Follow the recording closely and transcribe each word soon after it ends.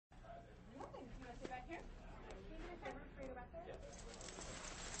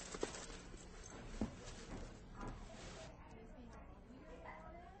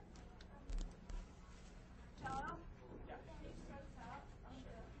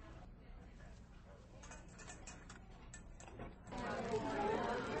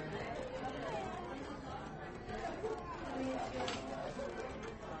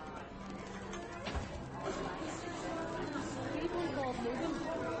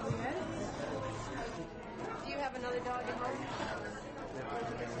dog at home?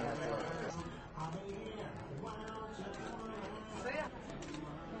 So yeah.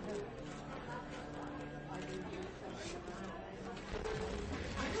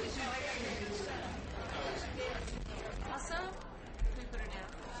 Awesome. We put her down.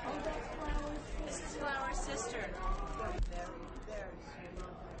 Oh, that's Flower's sister. This is Flower's sister. There. I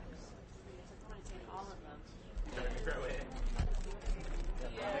want to take all of them.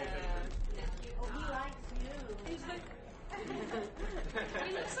 Yeah. Oh, he likes you. He's like,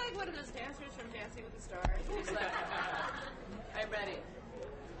 he looks like one of those dancers from Dancing with the Stars. He's like, I'm ready.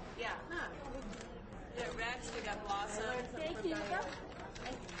 Yeah. Huh. Yeah, Rex, we got Blossom. Thank you.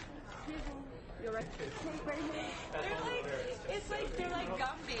 You're right. They're like, it's like they're like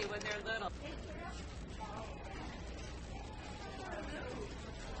Gumby when they're little.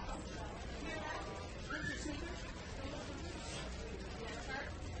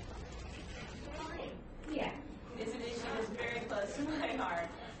 Yeah. Isn't it? She was very close to my heart.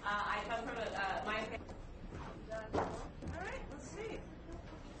 I come from my family. All right, let's see.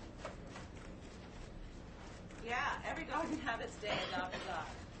 Yeah, every dog can have its day. Adopt a dog.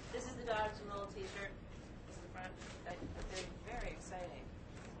 This is the dog's little T-shirt. This is the front. They're very exciting.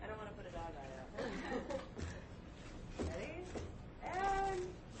 I don't want to put a dog eye out. Ready? And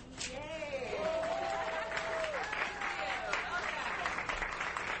yay!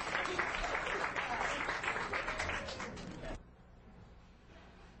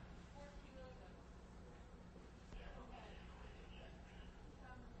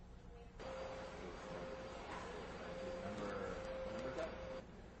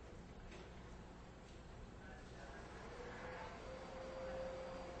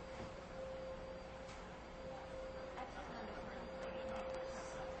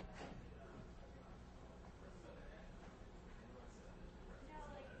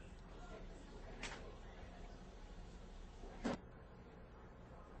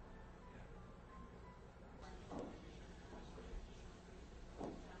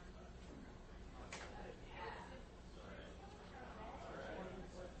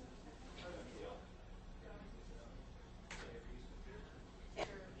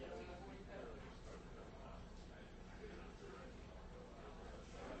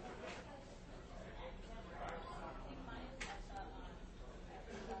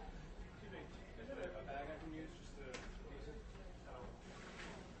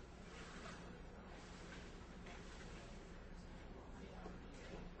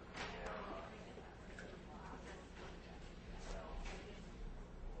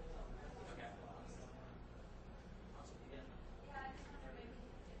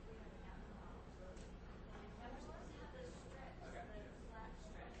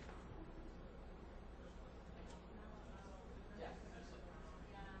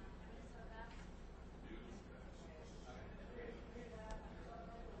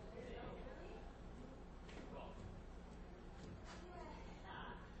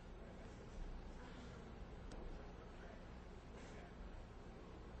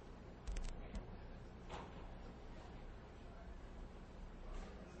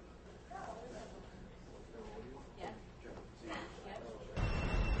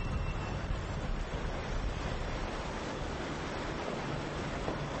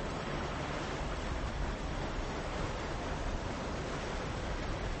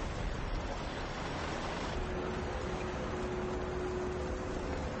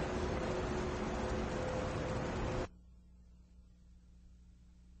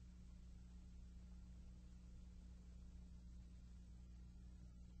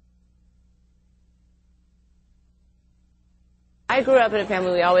 I grew up in a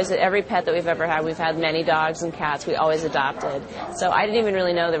family, every pet that we've ever had, we've had many dogs and cats, we always adopted. So I didn't even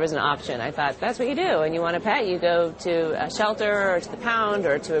really know there was an option. I thought, that's what you do. And you want a pet, you go to a shelter or to the pound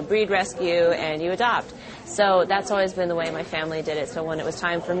or to a breed rescue and you adopt. So that's always been the way my family did it. So when it was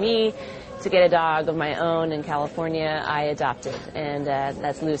time for me to get a dog of my own in California, I adopted. And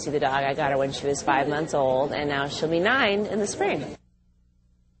that's Lucy the dog. I got her when she was 5 months old, and now she'll be 9 in the spring.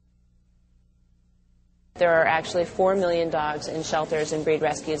 There are actually 4 million dogs in shelters and breed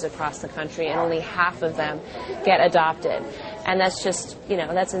rescues across the country, and only half of them get adopted. And that's just,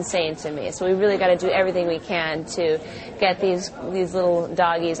 that's insane to me. So we really got to do everything we can to get these little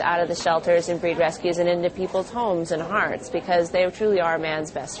doggies out of the shelters and breed rescues and into people's homes and hearts, because they truly are man's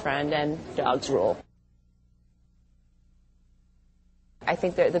best friend, and dogs rule. I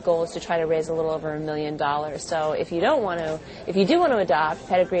think the goal is to try to raise a little over $1 million. So if you do want to adopt,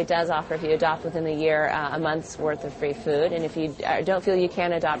 Pedigree does offer, if you adopt within a year, a month's worth of free food. And if you don't feel you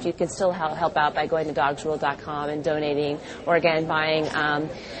can adopt, you can still help out by going to dogsrule.com and donating, or again buying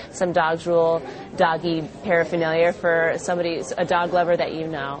some Dogs Rule doggy paraphernalia for a dog lover that you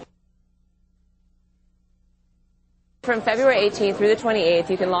know. From February 18th through the 28th,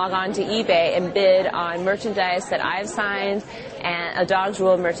 you can log on to eBay and bid on merchandise that I've signed, and a Dogs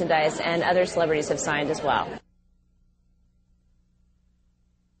Rule merchandise, and other celebrities have signed as well.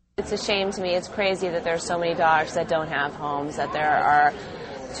 It's a shame to me. It's crazy that there are so many dogs that don't have homes, that there are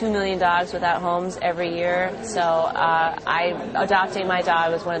 2 million dogs without homes every year. So adopting my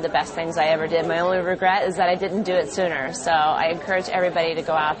dog was one of the best things I ever did. My only regret is that I didn't do it sooner. So I encourage everybody to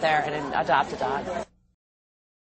go out there and adopt a dog.